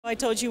I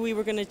told you we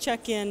were going to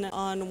check in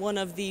on one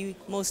of the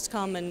most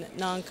common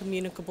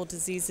non-communicable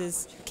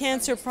diseases.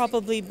 Cancer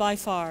probably by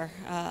far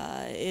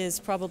is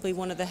probably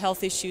one of the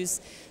health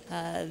issues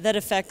that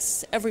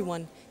affects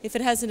everyone. If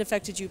it hasn't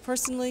affected you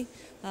personally,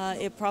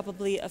 it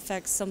probably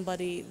affects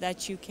somebody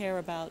that you care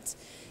about.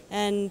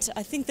 And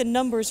I think the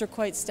numbers are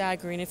quite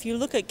staggering. If you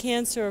look at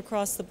cancer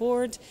across the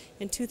board,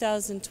 in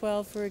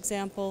 2012, for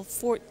example,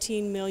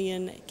 14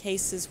 million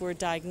cases were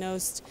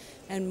diagnosed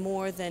and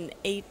more than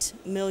 8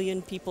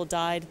 million people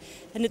died.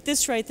 And at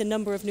this rate, the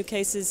number of new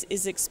cases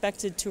is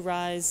expected to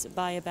rise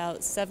by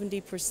about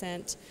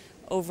 70%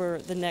 over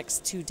the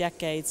next 2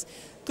 decades.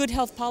 Good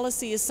health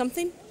policy is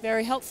something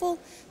very helpful,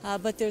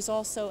 but there's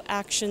also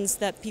actions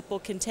that people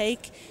can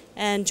take.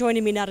 And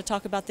joining me now to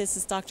talk about this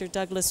is Dr.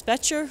 Douglas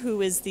Betcher,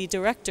 who is the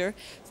Director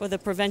for the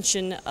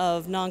Prevention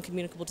of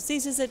Noncommunicable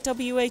Diseases at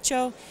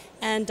WHO,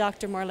 and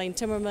Dr. Marleen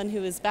Temmerman,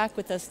 who is back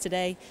with us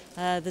today,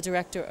 the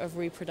Director of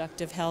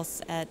Reproductive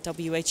Health at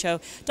WHO.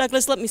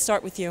 Douglas, let me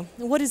start with you.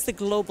 What is the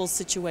global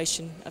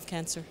situation of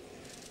cancer?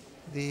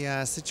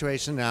 The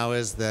situation now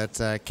is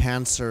that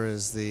cancer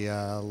is the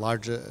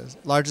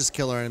largest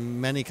killer in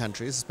many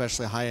countries,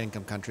 especially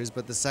high-income countries,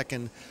 but the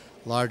second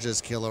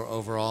largest killer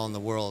overall in the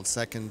world,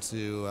 second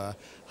to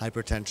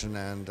hypertension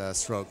and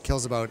stroke.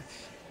 Kills about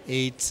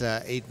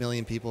 8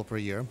 million people per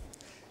year,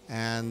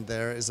 and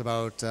there is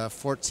about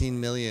 14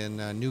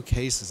 million new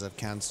cases of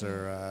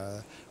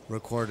cancer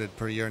recorded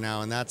per year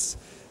now, and that's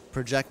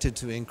projected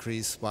to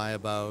increase by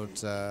about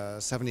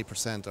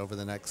 70% over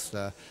the next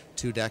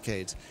 2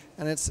 decades.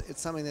 And it's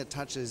something that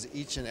touches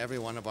each and every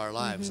one of our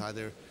lives. Mm-hmm.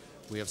 Either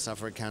we have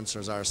suffered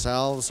cancers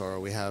ourselves, or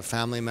we have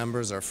family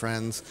members or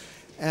friends.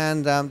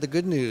 And the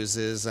good news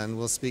is, and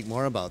we'll speak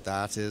more about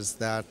that, is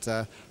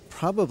that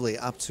probably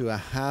up to a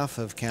half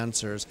of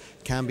cancers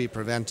can be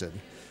prevented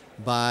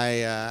by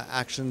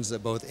actions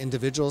that both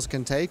individuals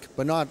can take,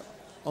 but not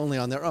only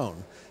on their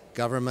own.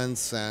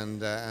 Governments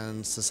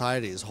and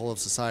societies, whole of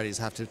societies,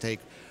 have to take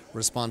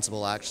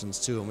responsible actions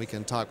too, and we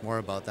can talk more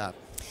about that.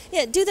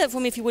 Yeah, do that for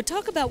me if you would.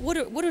 Talk about what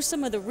are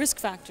some of the risk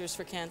factors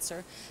for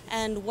cancer,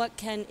 and what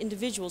can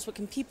individuals, what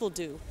can people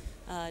do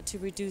to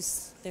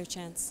reduce their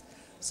chance?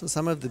 So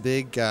some of the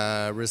big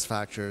risk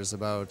factors,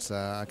 about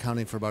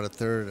accounting for about a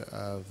third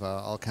of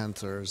all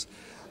cancers,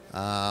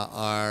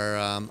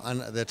 are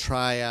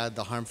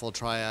the harmful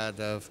triad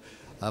of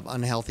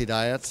unhealthy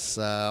diets,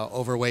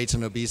 overweight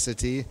and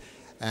obesity,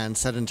 and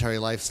sedentary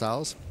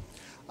lifestyles.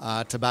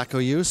 Tobacco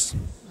use.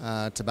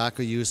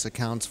 Tobacco use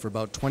accounts for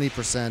about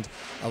 20%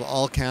 of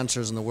all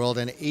cancers in the world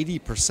and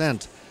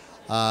 80%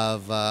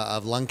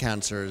 of lung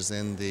cancers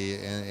in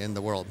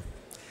the world.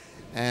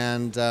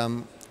 And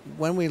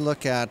when we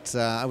look at,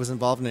 I was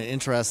involved in an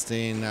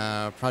interesting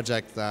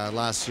project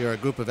last year, a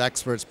group of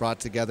experts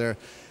brought together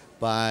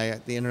by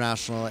the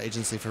International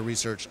Agency for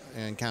Research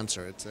in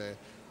Cancer. It's an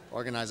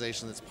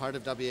organization that's part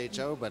of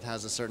WHO but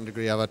has a certain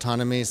degree of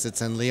autonomy,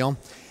 sits in Lyon.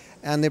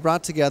 And they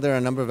brought together a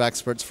number of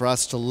experts for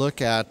us to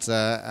look at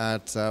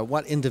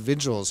what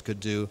individuals could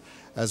do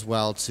as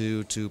well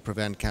to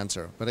prevent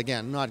cancer. But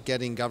again, not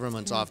getting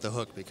governments off the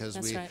hook, because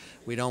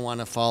we don't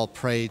want to fall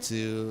prey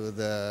to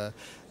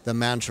the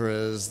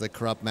mantras, the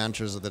corrupt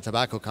mantras of the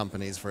tobacco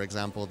companies, for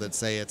example, that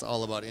say it's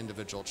all about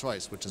individual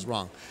choice, which is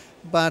wrong.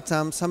 But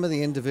some of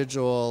the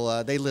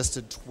individual, they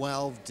listed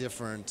 12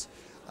 different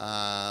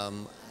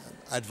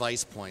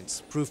advice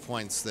points, proof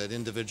points that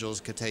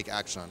individuals could take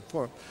action on.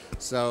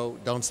 So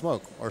don't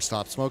smoke or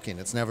stop smoking.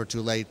 It's never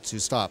too late to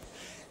stop.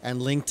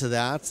 And linked to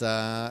that,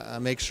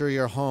 make sure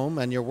your home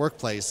and your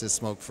workplace is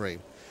smoke-free.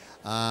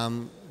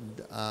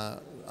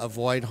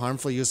 Avoid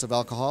harmful use of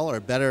alcohol,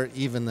 or better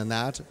even than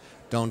that,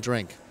 don't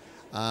drink.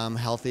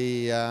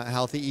 Healthy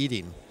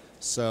eating.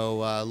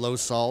 So low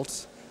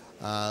salt,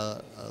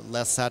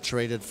 less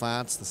saturated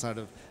fats, the sort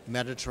of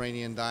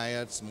Mediterranean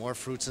diets, more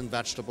fruits and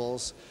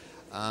vegetables.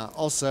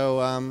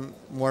 Also,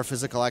 more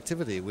physical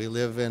activity. We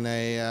live in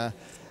a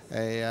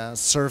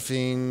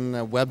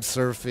surfing, web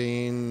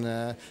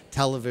surfing,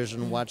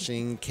 television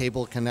watching,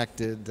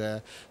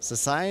 cable-connected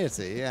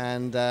society,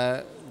 and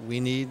we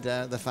need.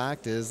 The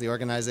fact is,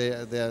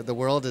 the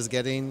world is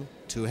getting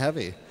too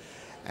heavy,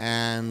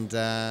 and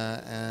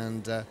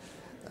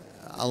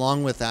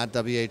along with that,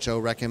 WHO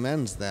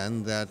recommends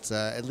then that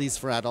at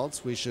least for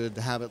adults, we should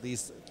have at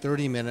least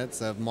 30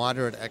 minutes of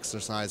moderate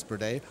exercise per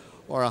day,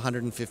 or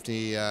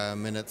 150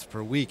 minutes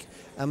per week.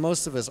 And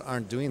most of us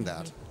aren't doing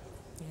that.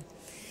 Yeah.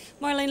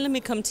 Marleen, let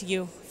me come to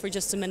you for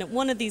just a minute.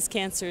 One of these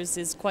cancers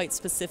is quite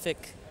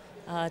specific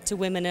to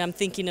women, and I'm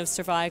thinking of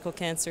cervical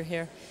cancer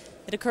here.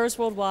 It occurs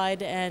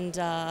worldwide, and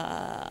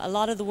a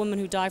lot of the women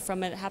who die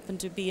from it happen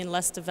to be in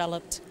less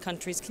developed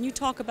countries. Can you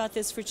talk about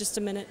this for just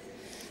a minute?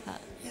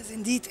 Yes,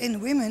 indeed.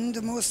 In women,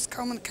 the most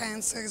common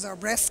cancers are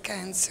breast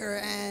cancer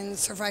and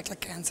cervical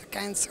cancer,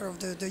 cancer of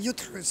the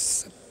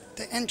uterus,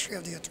 the entry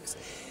of the uterus.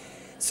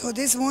 So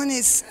this one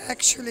is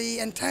actually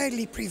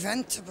entirely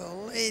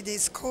preventable. It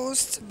is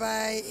caused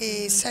by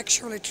a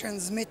sexually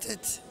transmitted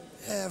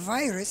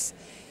virus,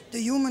 the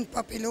human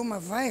papilloma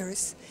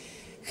virus.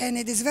 And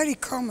it is very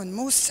common.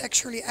 Most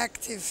sexually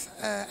active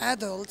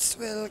adults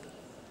will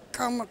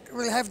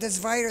have this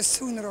virus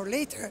sooner or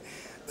later,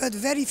 but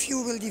very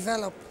few will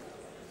develop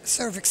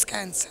cervix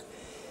cancer.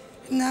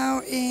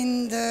 Now,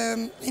 in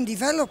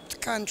developed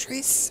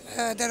countries,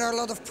 there are a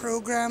lot of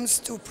programs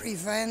to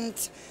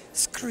prevent,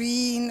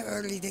 screen,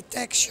 early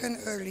detection,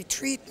 early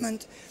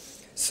treatment.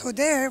 So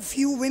there,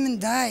 few women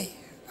die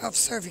of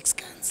cervix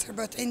cancer.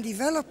 But in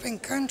developing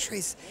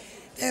countries,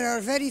 there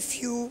are very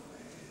few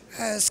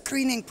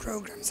screening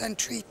programs and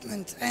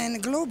treatment.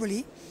 And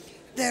globally,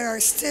 there are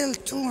still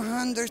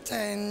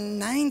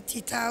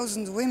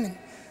 290,000 women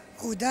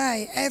who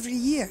die every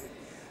year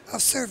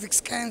of cervix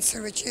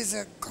cancer, which is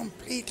a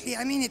completely,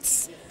 I mean,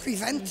 it's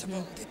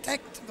preventable,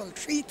 detectable,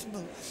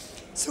 treatable.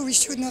 So we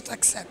should not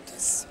accept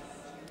this.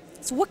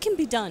 So what can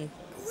be done?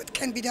 What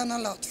can be done? A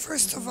lot.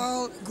 First of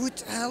all, good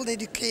health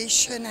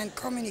education and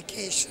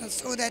communication,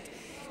 so that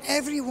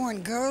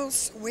everyone,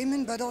 girls,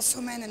 women, but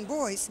also men and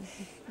boys,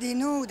 they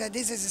know that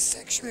this is a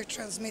sexually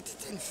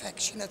transmitted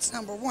infection. That's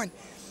number one.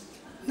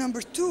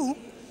 Number two,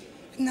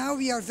 now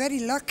we are very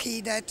lucky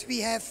that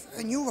we have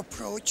a new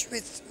approach,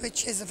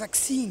 which is a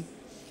vaccine.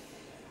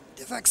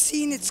 The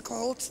vaccine, it's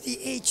called the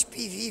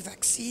HPV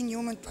vaccine,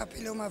 human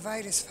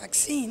papillomavirus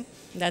vaccine.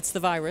 That's the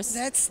virus.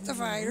 That's the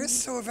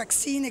virus, so a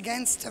vaccine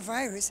against the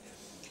virus.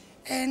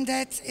 And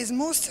that is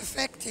most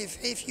effective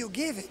if you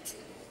give it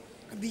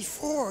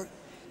before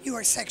you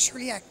are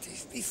sexually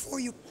active, before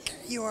you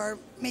are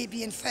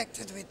maybe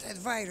infected with that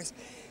virus.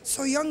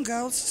 So young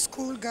girls,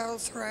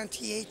 schoolgirls around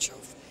the age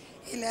of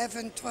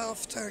 11, 12,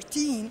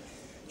 13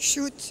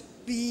 should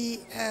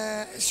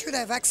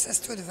have access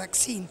to the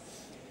vaccine.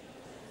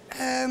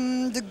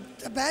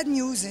 The bad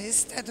news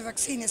is that the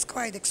vaccine is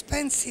quite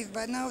expensive,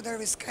 but now there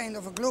is kind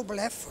of a global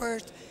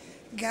effort.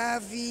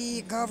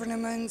 Gavi,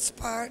 governments,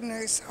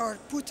 partners are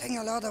putting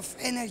a lot of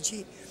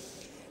energy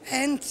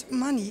and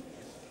money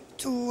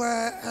to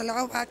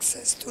allow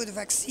access to the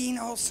vaccine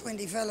also in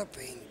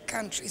developing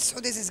countries. So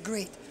this is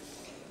great.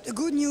 The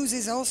good news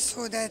is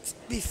also that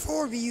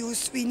before we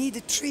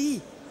needed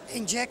 3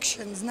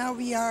 injections. Now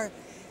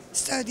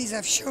studies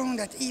have shown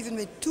that even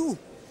with 2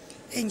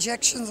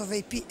 injections of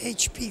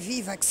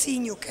HPV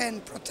vaccine, you can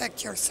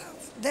protect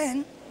yourself.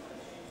 Then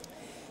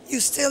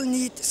you still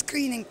need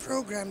screening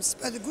programs,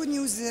 but the good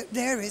news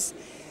there is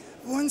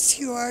once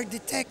you are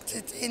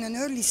detected in an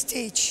early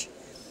stage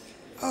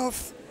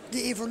of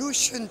the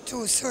evolution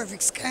to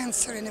cervix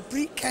cancer, in a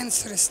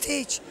pre-cancerous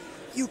stage,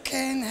 you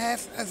can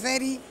have a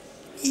very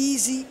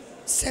easy,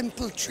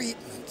 simple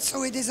treatment.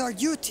 So it is our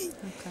duty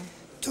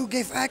to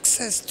give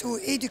access to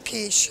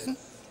education,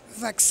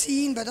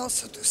 vaccine, but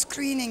also to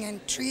screening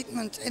and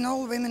treatment in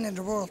all women in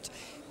the world,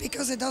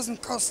 because it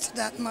doesn't cost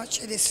that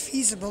much, it is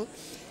feasible.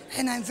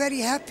 And I'm very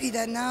happy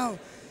that now,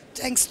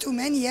 thanks to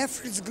many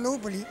efforts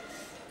globally,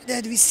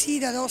 that we see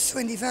that also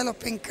in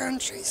developing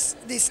countries,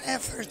 these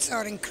efforts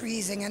are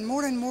increasing and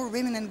more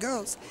women and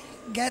girls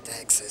get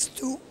access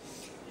to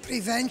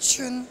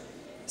prevention,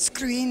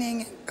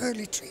 screening, and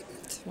early treatment.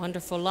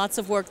 Wonderful. Lots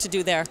of work to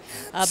do there,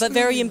 but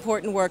very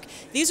important work.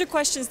 These are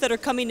questions that are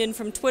coming in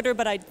from Twitter,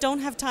 but I don't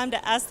have time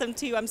to ask them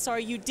to you. I'm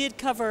sorry, you did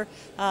cover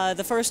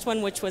the first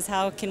one, which was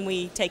how can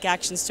we take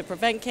actions to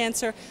prevent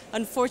cancer.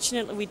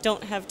 Unfortunately, we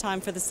don't have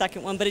time for the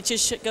second one, but it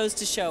just goes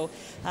to show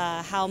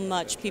how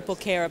much people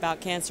care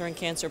about cancer and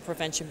cancer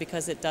prevention,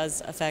 because it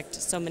does affect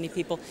so many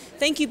people.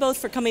 Thank you both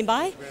for coming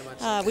by.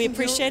 We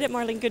appreciate it.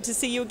 Marleen, good to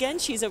see you again.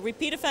 She's a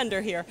repeat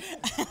offender here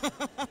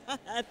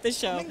at the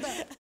show.